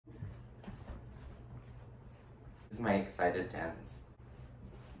my excited dance.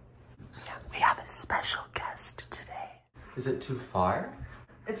 We have a special guest today. Is it too far?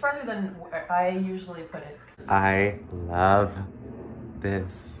 It's farther than where I usually put it. I love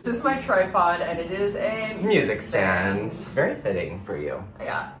this. This is my tripod and it is a Music stand. Very fitting for you.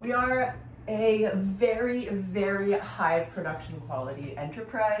 Yeah. We are a very, very high production quality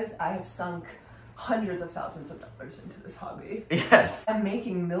enterprise. I have sunk hundreds of thousands of dollars into this hobby. Yes. I'm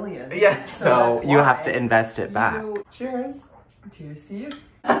making millions. Yes, so you have to invest it back. Cheers. Cheers to you.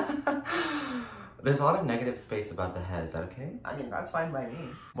 There's a lot of negative space above the head, is that okay? I mean, that's fine by me.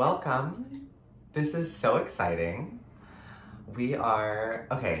 Welcome. This is so exciting. We are,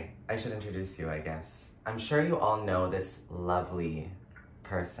 okay, I should introduce you, I guess. I'm sure you all know this lovely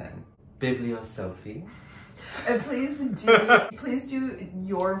person, bibliosophie. And please do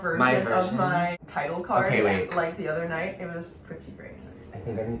your version of my title card. Okay, wait. Like the other night. It was pretty great. I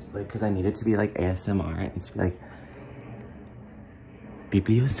think I need to, like, because I need it to be like ASMR. It needs to be like,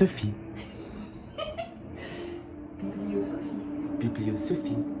 bibliosophie. Bibliosophie.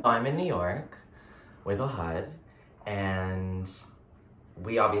 Bibliosophie. I'm in New York with Ohad, and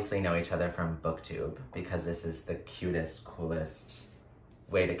we obviously know each other from BookTube because this is the cutest, coolest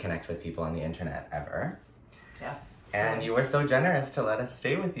way to connect with people on the internet ever. Yeah. And you were so generous to let us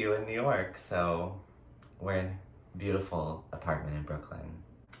stay with you in New York, so we're in a beautiful apartment in Brooklyn.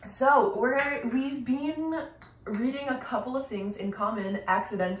 So we've been reading a couple of things in common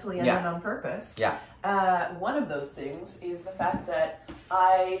accidentally and then on purpose. Yeah. One of those things is the fact that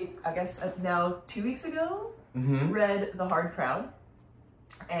I guess now 2 weeks ago, read The Hard Crowd,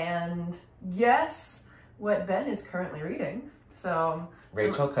 and guess what Ben is currently reading. So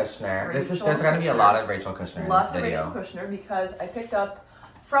Rachel Kushner. There's Kushner. going to be a lot of Rachel Kushner in this video. Lots of Rachel Kushner because I picked up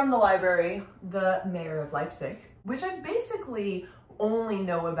from the library The Mayor of Leipzig, which I basically only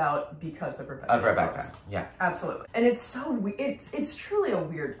know about because of Rebecca. Of Rebecca, yeah. Absolutely. And it's so it's truly a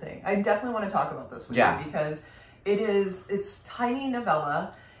weird thing. I definitely want to talk about this with you because it's tiny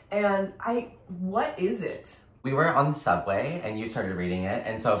novella, and what is it? We were on the subway and you started reading it,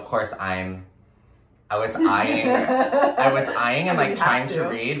 and so of course I was eyeing and like trying to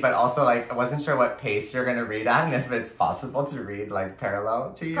read, but also like I wasn't sure what pace you're gonna read at and if it's possible to read like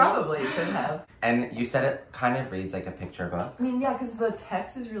parallel to you. Probably could have. And you said it kind of reads like a picture book. I mean, yeah, because the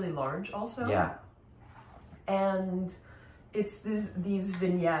text is really large also. Yeah. And it's these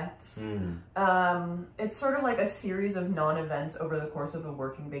vignettes. It's sort of like a series of non-events over the course of a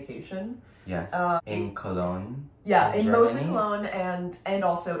working vacation. Yes. In Cologne. Yeah, in mostly Cologne and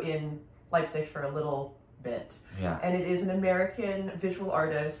also in Leipzig for a little bit. Yeah. And it is an American visual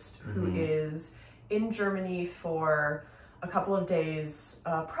artist who is in Germany for a couple of days,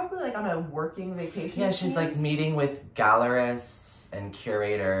 probably like on a working vacation. Yeah, she's like meeting with gallerists and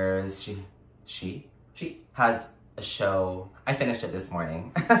curators. She has a show. I finished it this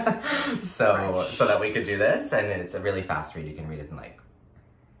morning. so that we could do this, and it's a really fast read. You can read it in like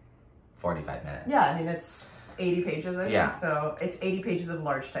 45 minutes. Yeah, I mean it's 80 pages, I think. Yeah. So it's 80 pages of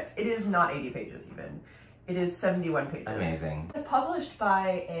large text. It is not 80 pages even. It is 71 pages. Amazing. It's published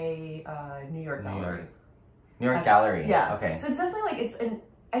by a New York gallery. New York gallery. Yeah. Okay. So it's definitely like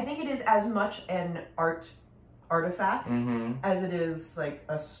I think it is as much an artifact as it is like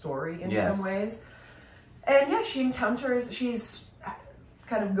a story in some ways. And yeah, she's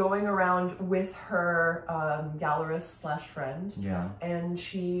kind of going around with her gallerist / friend. Yeah. And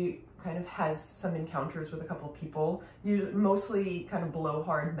she kind of has some encounters with a couple of people, mostly kind of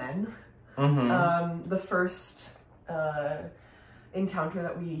blowhard men. The first encounter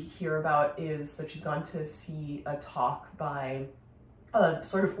that we hear about is that she's gone to see a talk by a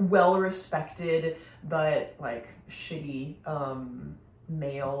sort of well-respected but like shitty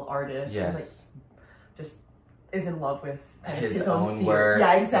male artist. Yes. Who's like just is in love with his own work.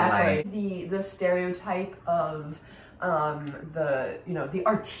 Yeah, exactly. The stereotype of the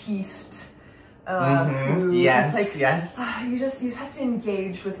artiste who is like, you have to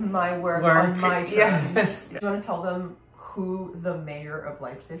engage with my work on my terms. Yes. Do you want to tell them who the mayor of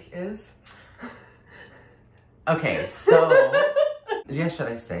Leipzig is? Okay, so should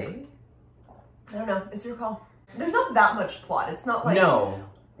I say? I don't know. It's your call. There's not that much plot. It's not like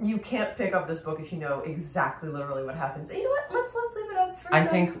you can't pick up this book if you know exactly literally what happens. And you know what? Let's leave it up for a second.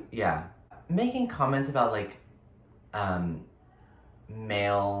 I think making comments about like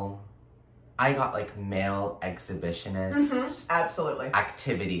male exhibitionist absolutely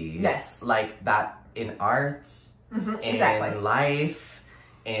activities. Yes. Like that in art, in life,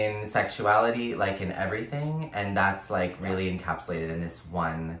 in sexuality, like in everything. And that's like really encapsulated in this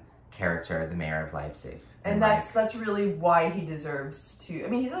one character, the mayor of Leipzig. And that's really why he deserves to. I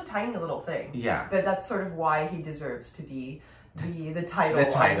mean, he's a tiny little thing. Yeah. But that's sort of why he deserves to be the title. The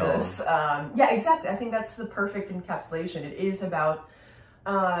title. Of this. Yeah, exactly. I think that's the perfect encapsulation. It is about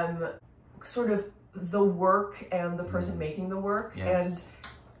sort of the work and the person making the work, and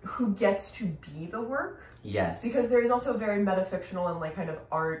who gets to be the work. Yes. Because there is also a very metafictional and like kind of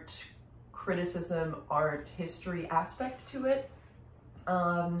art criticism, art history aspect to it.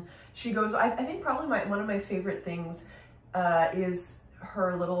 She goes, I think probably one of my favorite things is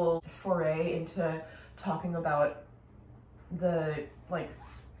her little foray into talking about the like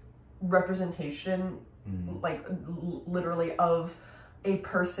representation, like literally of a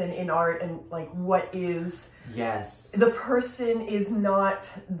person in art, and like what is the person is not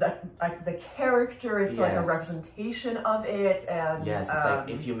the character, it's like a representation of it. And it's like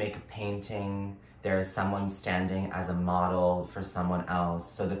if you make a painting, there is someone standing as a model for someone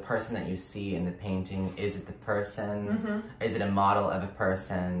else. So the person that you see in the painting, is it the person? Is it a model of a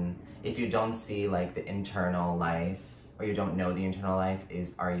person? If you don't see like the internal life, or you don't know the internal life,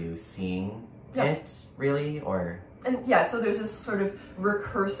 are you seeing it really? Or and so there's this sort of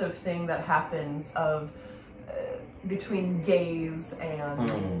recursive thing that happens of between gaze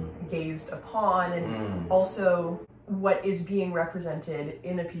and gazed upon, and also what is being represented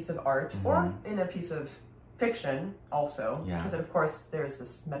in a piece of art or in a piece of fiction also, because of course there's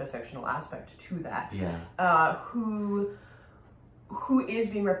this metafictional aspect to that. Who is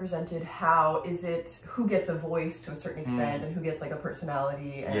being represented, how is it, who gets a voice to a certain extent, and who gets like a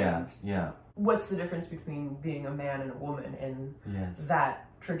personality, and what's the difference between being a man and a woman in that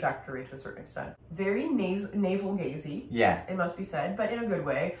trajectory to a certain extent. Very navel-gazy, it must be said, but in a good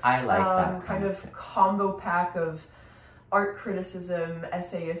way. I like that kind of combo pack of art criticism,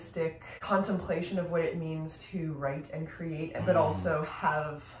 essayistic contemplation of what it means to write and create, but also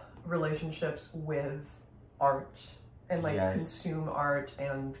have relationships with art and like consume art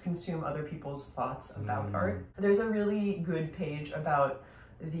and consume other people's thoughts about art. There's a really good page about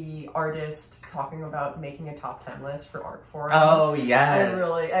the artist talking about making a top 10 list for art forum. Oh yes.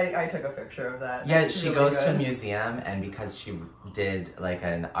 I took a picture of that. Yeah, she really goes to a museum, and because she did like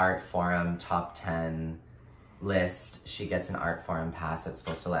an art forum top 10 list, she gets an art forum pass that's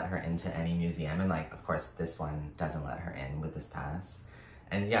supposed to let her into any museum, and like of course this one doesn't let her in with this pass.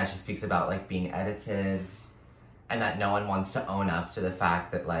 And yeah, she speaks about like being edited, and that no one wants to own up to the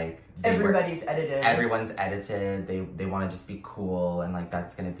fact that like everybody's edited. Everyone's edited. They want to just be cool, and like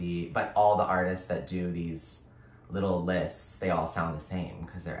that's gonna be. But all the artists that do these little lists, they all sound the same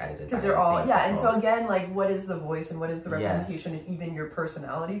because they're edited. Because they're all and so again, like what is the voice and what is the representation and even your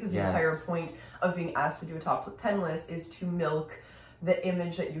personality? Because the entire point of being asked to do a top 10 list is to milk the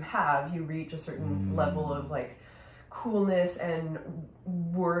image that you have. You reach a certain level of like coolness and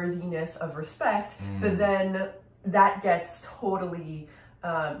worthiness of respect, but then that gets totally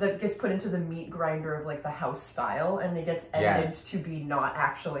that gets put into the meat grinder of like the house style, and it gets edited to be not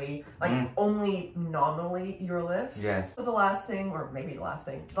actually like only nominally your list. So the last thing, or maybe the last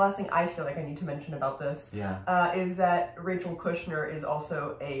thing I feel like I need to mention about this is that Rachel Kushner is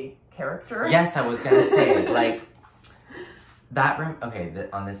also a character. Yes, I was gonna say like that.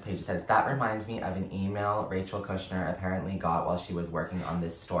 On this page it says that reminds me of an email Rachel Kushner apparently got while she was working on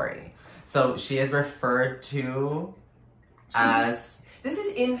this story. So she is referred to as... This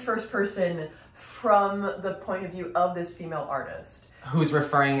is in first person from the point of view of this female artist. Who's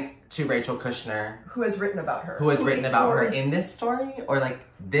referring to Rachel Kushner. Who has written about her. Who has written about her in this story? Or like,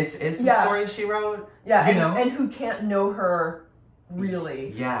 this is the story she wrote? Yeah, you know? And who can't know her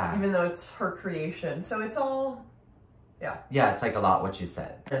really. Yeah. Even though it's her creation. So it's all... Yeah, it's like a lot what you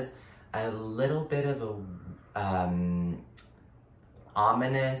said. There's a little bit of a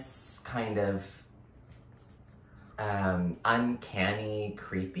ominous kind of uncanny,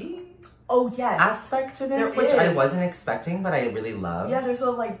 creepy aspect to this, which I wasn't expecting, but I really loved. Yeah, there's a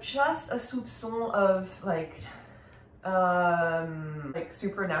like just a soupçon of like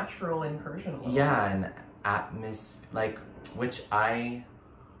supernatural incursion. Yeah, an atmosphere, like, which I'm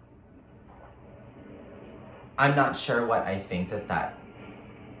not sure what I think that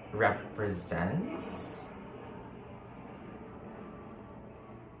represents.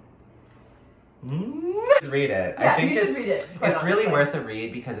 Read it. Yeah, I think you should read it. It's really worth a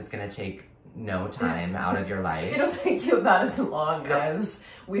read because it's going to take no time out of your life. It'll take you about as long as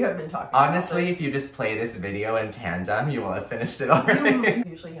we have been talking Honestly, about if you just play this video in tandem, you will have finished it already.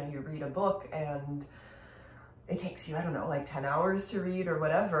 Usually, you read a book and it takes you, I don't know, like 10 hours to read or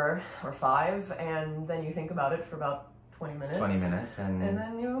whatever, or 5, and then you think about it for about 20 minutes. 20 minutes, and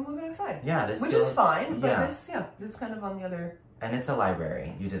then you move it aside. Yeah, this which is fine, but this is kind of on the other And it's a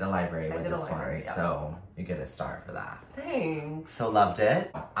library. You did a library with this one, yeah. so you get a star for that. Thanks. So loved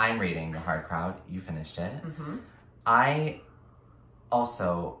it. I'm reading The Hard Crowd. You finished it. Mm-hmm. I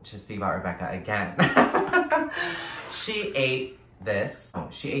also, to speak about Rebecca again, she ate this. Oh,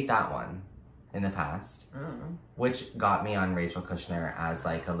 she ate that one in the past, which got me on Rachel Kushner as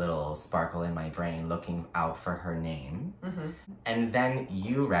like a little sparkle in my brain looking out for her name. And then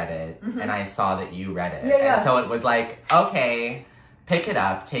you read it, and I saw that you read it. Yeah. And so it was like, okay, pick it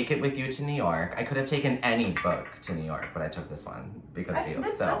up, take it with you to New York. I could have taken any book to New York, but I took this one because of you.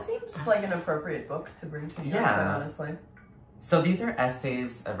 That seems like an appropriate book to bring to New York, honestly. So these are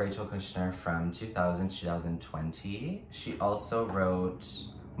essays of Rachel Kushner from 2000 to 2020. She also wrote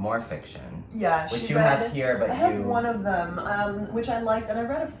more fiction. Yeah, which you have here, but I have one of them, which I liked, and I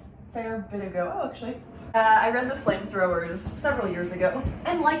read a fair bit ago. Oh, actually. I read The Flamethrowers several years ago,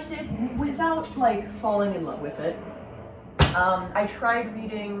 and liked it without, like, falling in love with it. I tried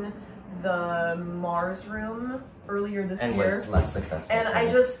reading The Mars Room earlier this year. And was less successful. And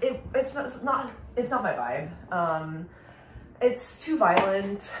I just, it's not my vibe. It's too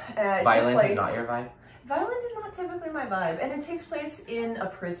violent. Violent is not your vibe? Violent is not typically my vibe, and it takes place in a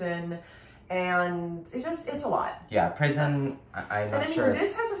prison, and it's a lot. Yeah, prison, I'm not sure. And I mean,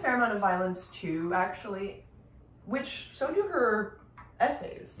 this has a fair amount of violence too, actually, which so do her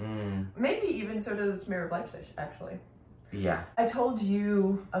essays. Maybe even so does Mayor of Leipzig, actually. Yeah. I told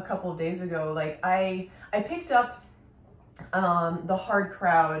you a couple of days ago, like, I picked up The Hard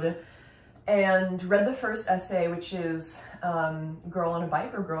Crowd and read the first essay, which is Girl on a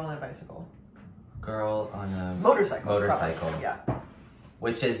Bike or Girl on a Bicycle? Girl on a motorcycle. Motorcycle. Yeah.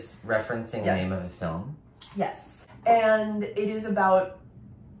 Which is referencing the name of a film. Yes. And it is about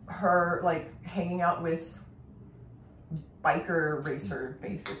her, like, hanging out with biker racer,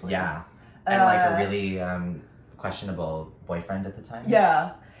 basically. Yeah. And like a really questionable boyfriend at the time.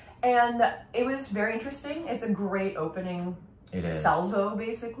 Yeah. And it was very interesting. It's a great opening salvo,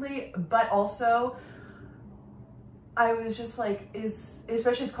 basically. But also, I was just like,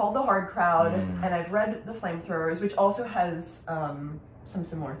 especially it's called The Hard Crowd, and I've read The Flamethrowers, which also has some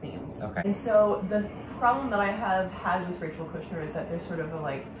similar themes. Okay. And so the problem that I have had with Rachel Kushner is that there's sort of a,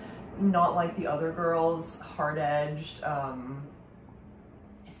 like, not like the other girls, hard-edged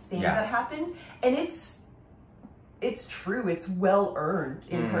thing that happens. And it's true, it's well-earned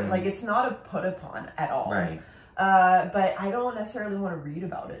in her, like, it's not a put-upon at all. Right. But I don't necessarily want to read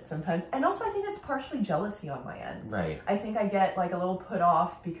about it sometimes. And also I think it's partially jealousy on my end. Right. I think I get, like, a little put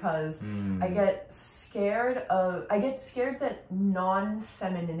off because I get scared that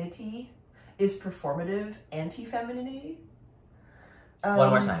non-femininity is performative anti-femininity. One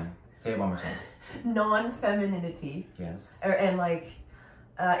more time. Say it one more time. Non-femininity. Yes. And, like,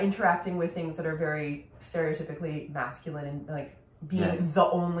 interacting with things that are very stereotypically masculine and, like, being the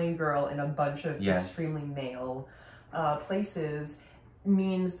only girl in a bunch of extremely male places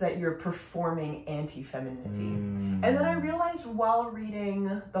means that you're performing anti-femininity. And then I realized while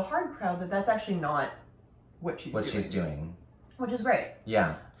reading The Hard Crowd that that's actually not what she's doing. Which is great.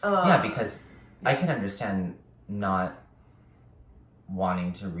 Yeah. Yeah, because I can understand not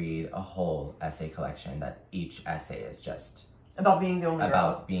wanting to read a whole essay collection that each essay is just about being the only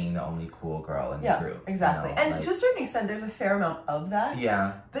girl. Being the only cool girl in the group. Exactly. You know, and like, to a certain extent, there's a fair amount of that.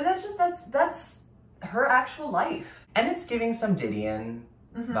 Yeah. But that's her actual life. And it's giving some Didion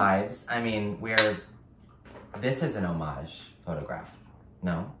vibes. I mean, this is an homage photograph.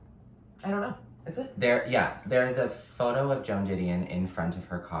 No? I don't know. Is it? There's a photo of Joan Didion in front of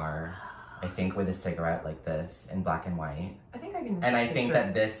her car, I think with a cigarette like this in black and white. I think I can. And I think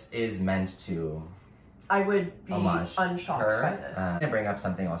that this is meant to I would be unshocked by this. I'm going to bring up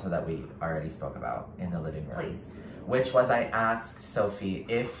something also that we already spoke about in the living room. Please. Which was, I asked Sophie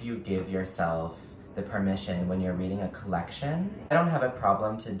if you give yourself the permission when you're reading a collection. I don't have a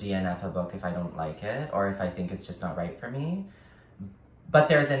problem to DNF a book if I don't like it or if I think it's just not right for me. But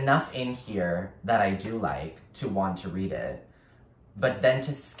there's enough in here that I do like to want to read it. But then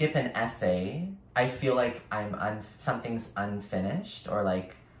to skip an essay, I feel like something's unfinished or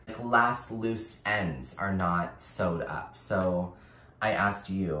like last loose ends are not sewed up. So I asked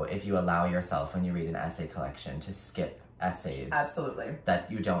you if you allow yourself when you read an essay collection to skip essays. Absolutely.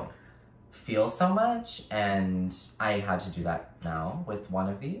 That you don't feel so much, and I had to do that now with one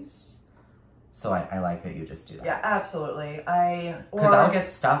of these. So I like that you just do that. Yeah, absolutely. Because I'll get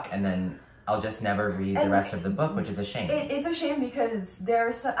stuck and then I'll just never read the rest of the book, which is a shame. It's a shame because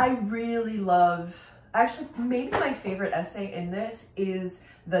I really love, actually maybe my favorite essay in this is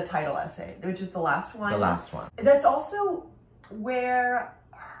the title essay, which is the last one. The last one. That's also where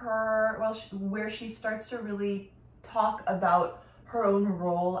she starts to really talk about her own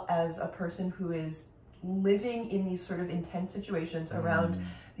role as a person who is living in these sort of intense situations around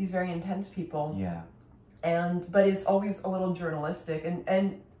these very intense people. Yeah. But it's always a little journalistic.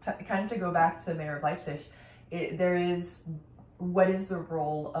 And kind of to go back to Mayor of Leipzig, there is, what is the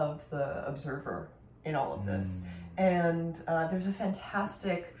role of the observer in all of this? And there's a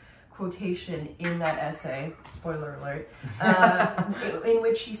fantastic quotation in that essay, spoiler alert, in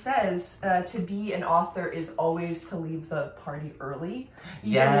which he says, to be an author is always to leave the party early,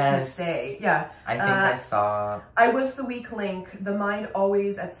 even if you stay. Yeah. I think I saw... I was the weak link, the mind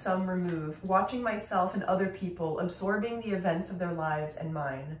always at some remove, watching myself and other people, absorbing the events of their lives and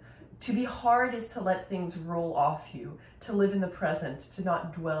mine. To be hard is to let things roll off you, to live in the present, to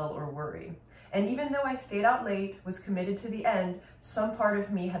not dwell or worry. And even though I stayed out late, was committed to the end, some part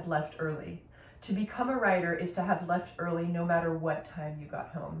of me had left early. To become a writer is to have left early no matter what time you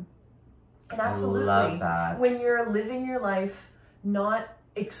got home. And absolutely, I love that. When you're living your life not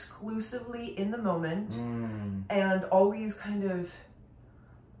exclusively in the moment and always kind of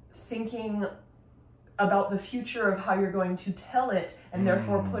thinking about the future of how you're going to tell it and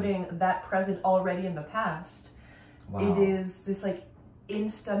therefore putting that present already in the past, it is this like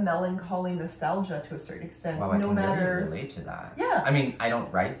insta-melancholy nostalgia to a certain extent. Wow, I can really relate to that. Yeah. I mean, I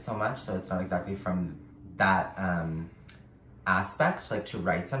don't write so much, so it's not exactly from that aspect, like to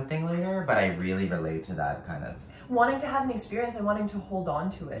write something later, but I really relate to that kind of... Wanting to have an experience and wanting to hold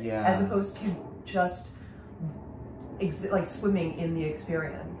on to it, as opposed to just like swimming in the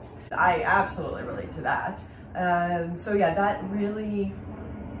experience. I absolutely relate to that. So yeah, that really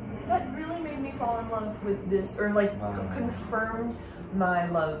made me fall in love with this, or like confirmed my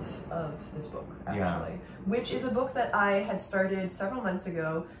love of this book, actually, which is a book that I had started several months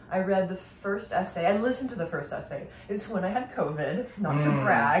ago. I read the first essay, I listened to the first essay. It's when I had COVID, not to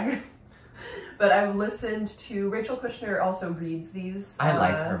brag, but I've listened to, Rachel Kushner also reads these. I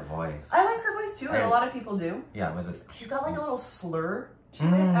like her voice. I like her voice too, and a lot of people do. Yeah, it was with... She's got like a little slur to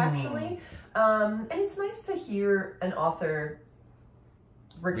it, actually. And it's nice to hear an author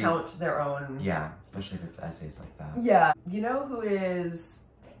recount their own... Yeah, especially if it's essays like that. Yeah. You know who is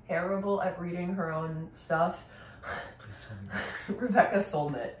terrible at reading her own stuff? Please tell me. Rebecca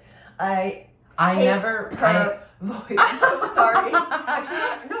Solnit. I never... Her voice. I'm so sorry.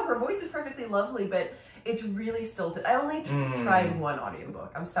 Actually, no, her voice is perfectly lovely, but it's really stilted. I only tried one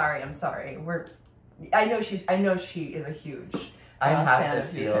audiobook. I'm sorry. I know she is a huge I have fan the of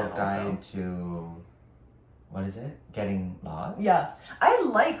field guide to... What is it? Getting Lost? Yes. I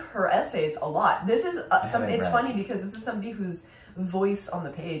like her essays a lot. This is it's funny because this is somebody whose voice on the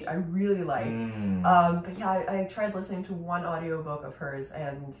page I really like. But yeah, I tried listening to one audiobook of hers,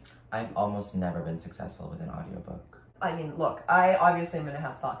 and I've almost never been successful with an audiobook. I mean, look, I obviously am going to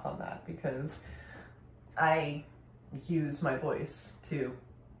have thoughts on that because I use my voice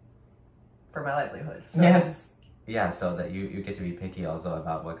for my livelihood. So. Yes. Yeah, so that you get to be picky also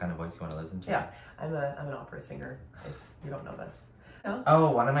about what kind of voice you want to listen to. Yeah, I'm an opera singer, if you don't know this. No?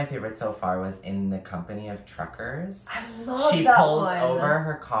 Oh, one of my favorites so far was In the Company of Truckers. I love She that pulls one. over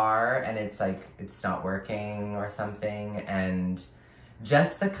her car and it's like, it's not working or something. And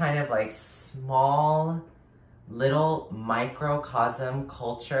just the kind of like small little microcosm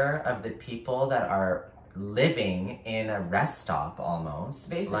culture of the people that are living in a rest stop almost.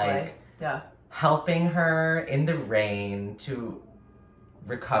 Basically, like, yeah. Helping her in the rain to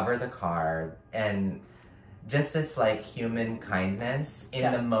recover the car, and just this like human kindness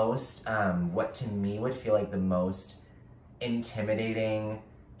in the most, what to me would feel like the most intimidating,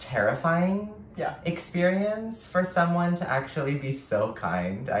 terrifying experience for someone to actually be so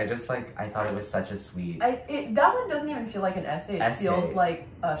kind. I thought it was such a sweet... that one doesn't even feel like an essay. It feels like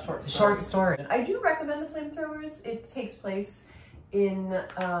a short story. Short story. I do recommend The Flamethrowers. It takes place in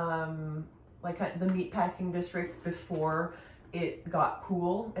like the meatpacking district before it got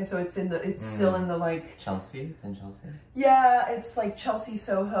cool, and so it's still in the like Chelsea. It's in Chelsea. Yeah, it's like Chelsea,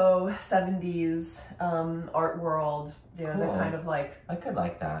 Soho, 70s art world. Yeah, cool. The kind of like I could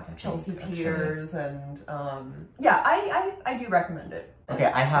like that. Chelsea Piers, and yeah, I do recommend it. Okay,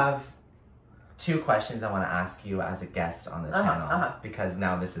 I have 2 questions I want to ask you as a guest on the channel because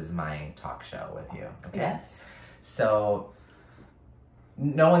now this is my talk show with you. Okay. Yes. So.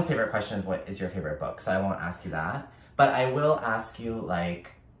 No one's favorite question is what is your favorite book, so I won't ask you that. But I will ask you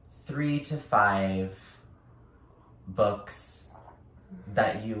like 3 to 5 books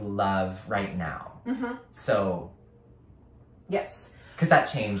that you love right now. So. Yes. Because that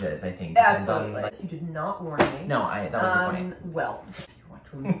changes, I think. Absolutely. On, like, you did not warn me. No, that was the point. Well, if you want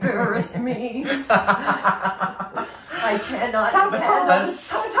to embarrass me. I cannot. Sabotage!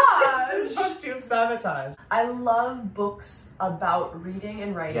 Sabotage! This is BookTube's sabotage. I love books about reading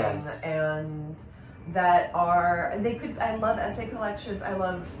and writing, and that are, I love essay collections, I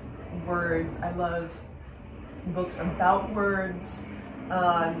love words, I love books about words.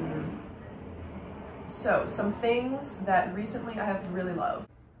 So some things that recently I have really loved.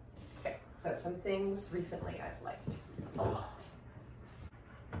 Okay, so some things recently I've liked a lot.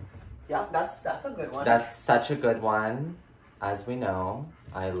 Yeah, that's a good one. That's such a good one. As we know,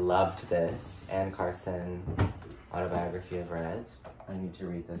 I loved this Anne Carson autobiography I've read. I need to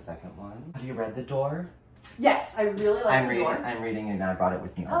read the second one. Have you read The Door? Yes, I really like The Door. I'm reading it and I brought it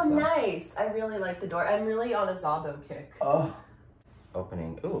with me also. Oh, nice. I really like The Door. I'm really on a Zabo kick. Oh.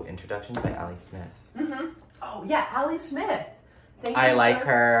 Opening. Ooh, introduction by Ali Smith. Mm-hmm. Oh, yeah, Ali Smith. I like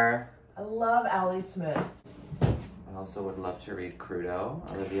her. I love Ali Smith. I also would love to read Crudo,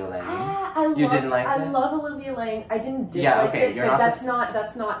 Olivia Lane. I love Olivia Lane. I didn't dislike it, but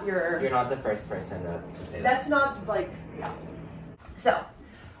that's not your... You're not the first person to say that. That's not, like, yeah. So,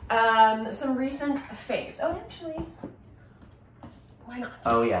 some recent faves. Oh, actually, why not?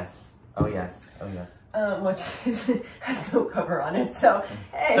 Oh, yes. Oh, yes. Oh, yes. Which has no cover on it, so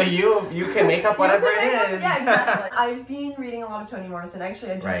hey. So you can make up whatever it is. Yeah, exactly. I've been reading a lot of Toni Morrison.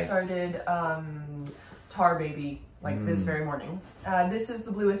 Actually, I just started Tar Baby this very morning. This is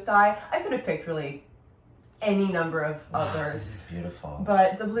The Bluest Eye. I could have picked really any number of others. This is beautiful.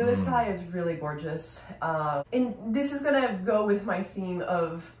 But The Bluest Eye is really gorgeous. And this is gonna go with my theme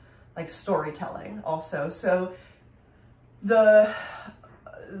of like storytelling also. So the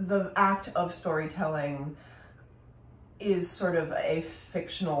act of storytelling is sort of a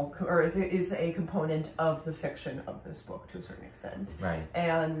fictional, or is a component of the fiction of this book to a certain extent. Right.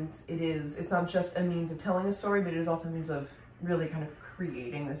 And it's not just a means of telling a story, but it is also a means of really kind of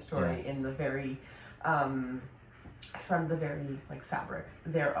creating the story in the very, from the very like fabric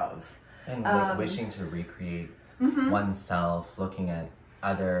thereof. And like wishing to recreate oneself, looking at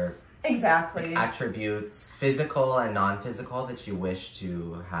other attributes, physical and non-physical, that you wish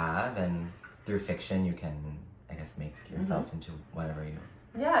to have, and through fiction you can, I guess, make yourself into whatever you...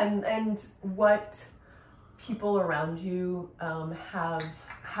 Yeah, and what people around you have,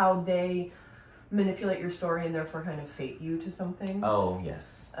 how they manipulate your story and therefore kind of fate you to something. Oh,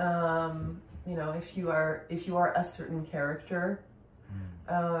 yes. You know, if you are a certain character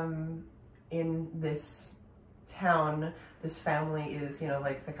in this town, this family is, you know,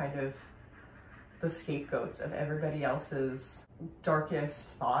 like the kind of the scapegoats of everybody else's darkest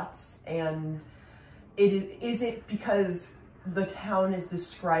thoughts. And is it because the town is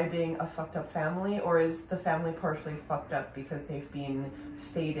describing a fucked up family, or is the family partially fucked up because they've been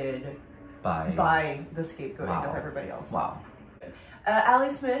fated by the scapegoating of everybody else? Wow. Ali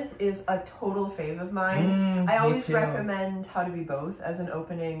Smith is a total fave of mine. I always recommend How to Be Both as an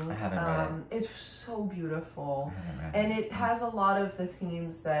opening. I haven't read it. It's so beautiful. I haven't read and it has a lot of the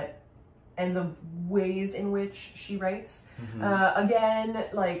themes that, and the ways in which she writes. Again,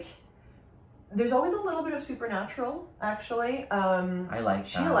 like, there's always a little bit of supernatural, actually. I like that.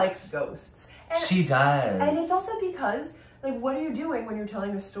 She likes ghosts. And, she does. And it's also because, like, what are you doing when you're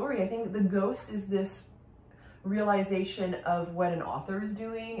telling a story? I think the ghost is this realization of what an author is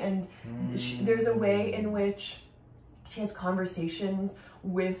doing, and there's a way in which she has conversations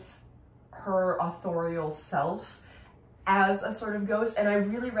with her authorial self as a sort of ghost. And I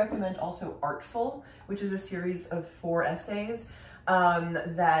really recommend also Artful, which is a series of 4 essays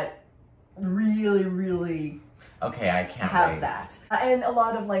that really okay, I can't have wait. that. And a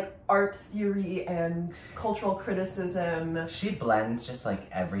lot of like art theory and cultural criticism. She blends just like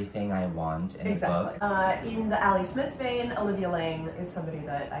everything I want in a book. In the Ali Smith vein, Olivia Lane is somebody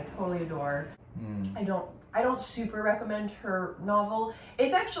that I totally adore. I don't super recommend her novel.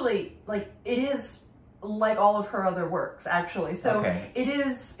 It's actually like, it is like all of her other works, actually. So it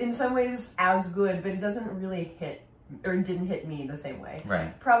is in some ways as good, but it doesn't really hit, or didn't hit me the same way.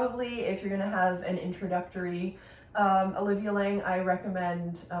 Right. Probably if you're gonna have an introductory Olivia Lane, I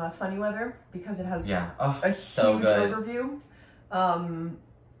recommend Funny Weather, because it has a huge overview.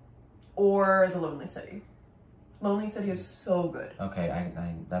 Or The Lonely City. Lonely City is so good. Okay,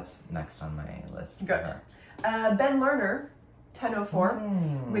 I that's next on my list. Good. Ben Lerner, 1004,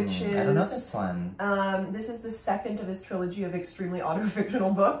 which is... I don't know this one. This is the second of his trilogy of extremely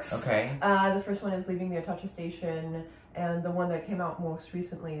autofictional books. Okay. The first one is Leaving the Atocha Station, and the one that came out most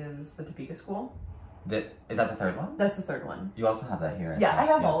recently is The Topeka School. Is that the third one? That's the third one. You also have that here. Yeah, I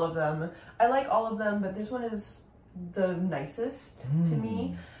have all of them. I like all of them, but this one is the nicest to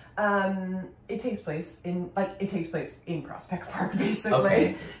me. It takes place in Prospect Park, basically.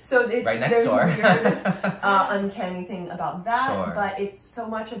 Okay. So it's right next door. Weird, uncanny thing about that, but it's so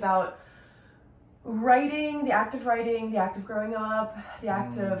much about writing, the act of growing up, the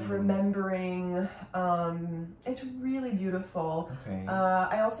act of remembering. It's really beautiful. Okay.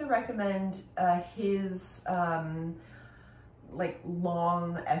 I also recommend his like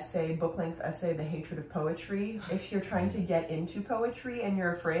long essay, book-length essay, The Hatred of Poetry. If you're trying to get into poetry and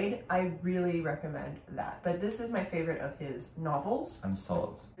you're afraid, I really recommend that. But this is my favorite of his novels. I'm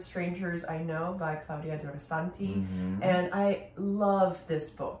sold. Strangers I Know by Claudia Durastanti. And I love this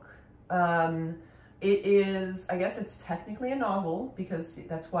book. It is, I guess it's technically a novel because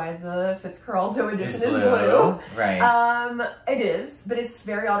that's why the Fitzcarraldo edition is blue. Right. It is, but it's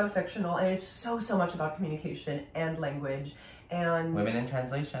very auto-fictional and it's so much about communication and language. And Women in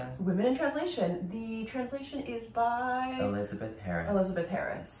Translation. Women in Translation. The translation is by Elizabeth Harris. Elizabeth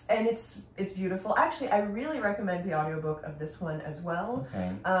Harris. And it's beautiful. Actually, I really recommend the audiobook of this one as well.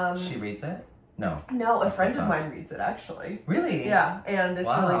 Okay. She reads it? No. No, a friend of mine reads it actually. Really? Yeah, and it's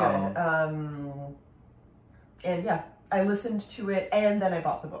really good. And yeah, I listened to it and then I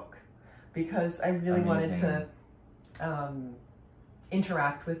bought the book because I really wanted to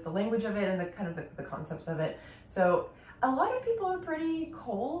interact with the language of it and the kind of the concepts of it. So a lot of people are pretty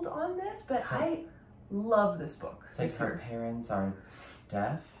cold on this, but I love this book. It's like her parents are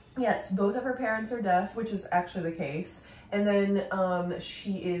deaf? Yes, both of her parents are deaf, which is actually the case. And then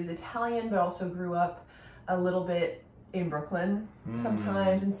she is Italian, but also grew up a little bit in Brooklyn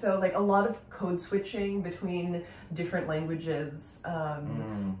sometimes. And so like a lot of code switching between different languages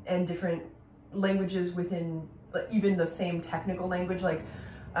and different languages within even the same technical language, like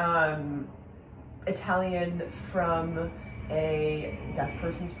Italian from a deaf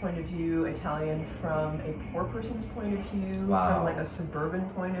person's point of view, Italian from a poor person's point of view, from like a suburban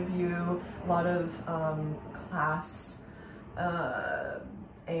point of view, a lot of class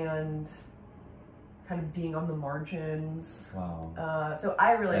and kind of being on the margins. Wow. So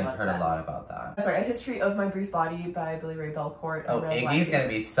I really love that. I've heard a lot about that. Sorry, A History of My Brief Body by Billy Ray Belcourt. Oh, Iggy's gonna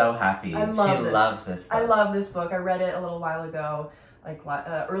be so happy. She loves this book. I love this book. I read it a little while ago, like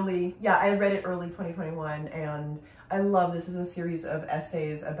I read it early 2021, and I love this as a series of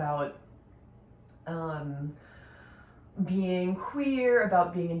essays about being queer,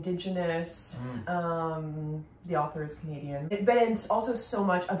 about being indigenous. The author is Canadian, but it's also so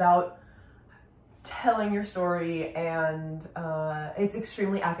much about telling your story, and it's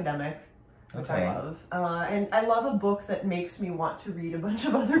extremely academic, which I love. And I love a book that makes me want to read a bunch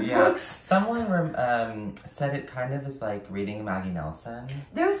of other books. Someone said it kind of is like reading Maggie Nelson.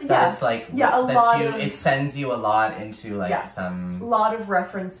 It's like it sends you a lot into like some lot of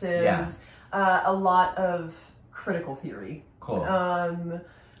references, a lot of critical theory. Cool.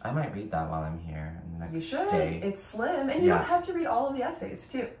 I might read that while I'm here in the next You should. day. It's slim, and you don't have to read all of the essays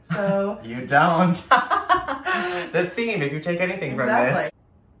too. So you don't. The theme, if you take anything from this.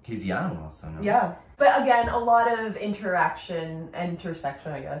 He's young also, no? Yeah. But again, a lot of intersection, I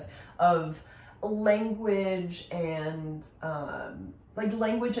guess, of language and like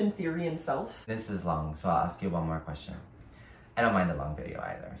language and theory and self. This is long, so I'll ask you one more question. I don't mind a long video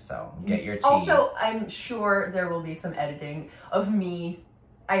either, so get your tea. Also, I'm sure there will be some editing of me.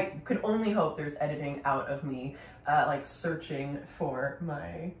 I could only hope there's editing out of me, like searching for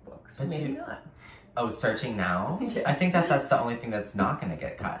my books. But maybe not. Oh, searching now? Yeah. I think that's the only thing that's not going to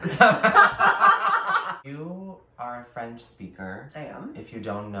get cut. You are a French speaker. I am. If you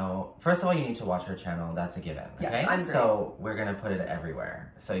don't know, first of all, you need to watch her channel. That's a given. Okay? Yes, I'm great. So we're going to put it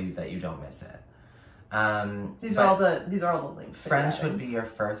everywhere so that you don't miss it. These are all the links. French would be your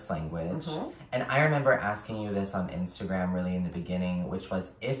first language. And I remember asking you this on Instagram really in the beginning, which was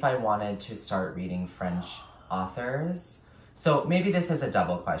if I wanted to start reading French authors. So maybe this is a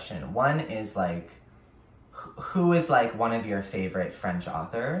double question. One is like, who is like one of your favorite French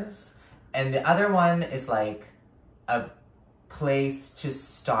authors? And the other one is like a place to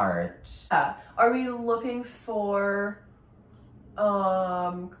start. Are we looking for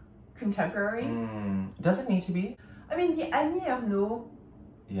contemporary? Does it need to be? I mean, the Annie Ernaux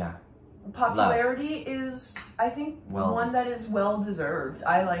popularity is, I think, one that is well deserved.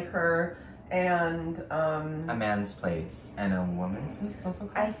 I like her, and A Man's Place and A Woman's Place is also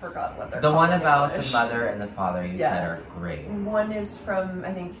cool. I forgot what they're called. The one in about English. the mother and the father you said are great. One is from,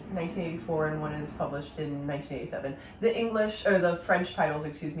 I think, 1984, and one is published in 1987. The English, or the French titles,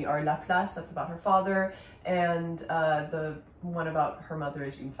 excuse me, are La Place, that's about her father, and the one about her mother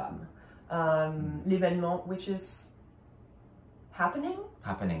is Une Femme. L'événement, which is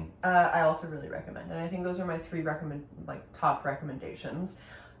Happening. I also really recommend, and I think those are my three top recommendations.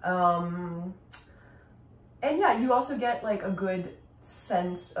 And yeah, you also get like a good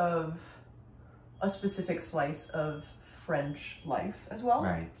sense of a specific slice of French life as well.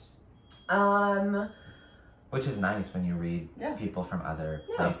 Right. Which is nice when you read people from other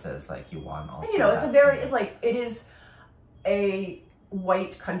places, like you want also. And, it is a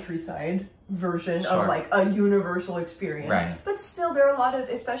white countryside version of like a universal experience. Right. But still, there are a lot of,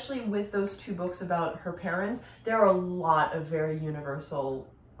 especially with those two books about her parents, there are a lot of very universal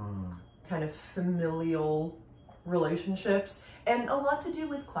kind of familial relationships, and a lot to do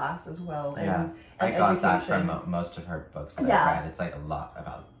with class as well. And I got that from most of her books that I read. It's like a lot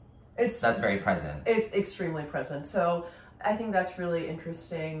about, that's very present. It's extremely present. So I think that's really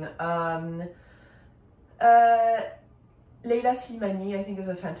interesting. Leila Slimani, I think, is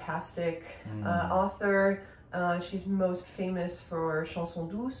a fantastic author. She's most famous for Chanson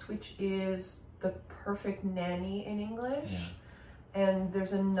Douce, which is the perfect nanny in English. And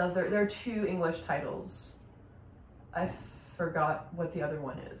there are two English titles. I forgot what the other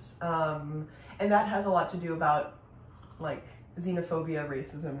one is. And that has a lot to do about like xenophobia,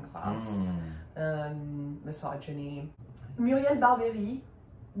 racism, class, misogyny. Muriel Barbery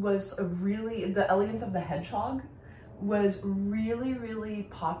was The Elegance of the Hedgehog was really, really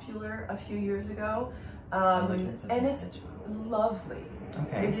popular a few years ago. And it's lovely.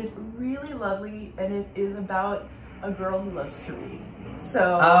 Okay. It is really lovely, and it is about a girl who loves to read.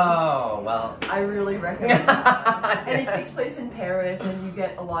 So I really recommend it. And it takes place in Paris, and you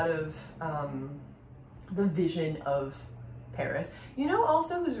get a lot of the vision of Paris. You know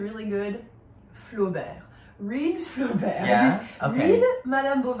also who's really good? Flaubert. Read Flaubert. Yeah? Okay. Read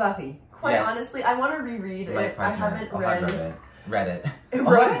Madame Bovary. Quite honestly, I want to reread it. I haven't read it. Read it. I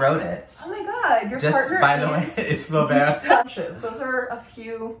wrote it. Oh my god, your Just partner by the way, is Flaubert. Those are a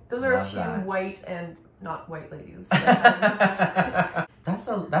few white and not white ladies.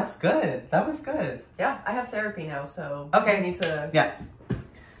 That's good. That was good. Yeah, I have therapy now, so okay. I need to... Yeah.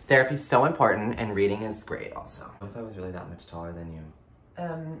 Therapy's so important, and reading is great also. What if I was really that much taller than you?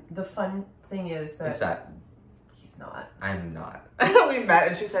 The fun thing is that... He's not. I'm not. We met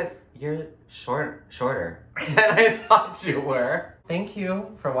and she said, you're shorter than I thought you were. Thank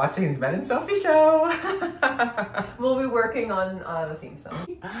you for watching the Ben and Sophie show. We'll be working on the theme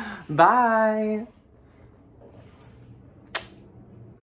song. Bye.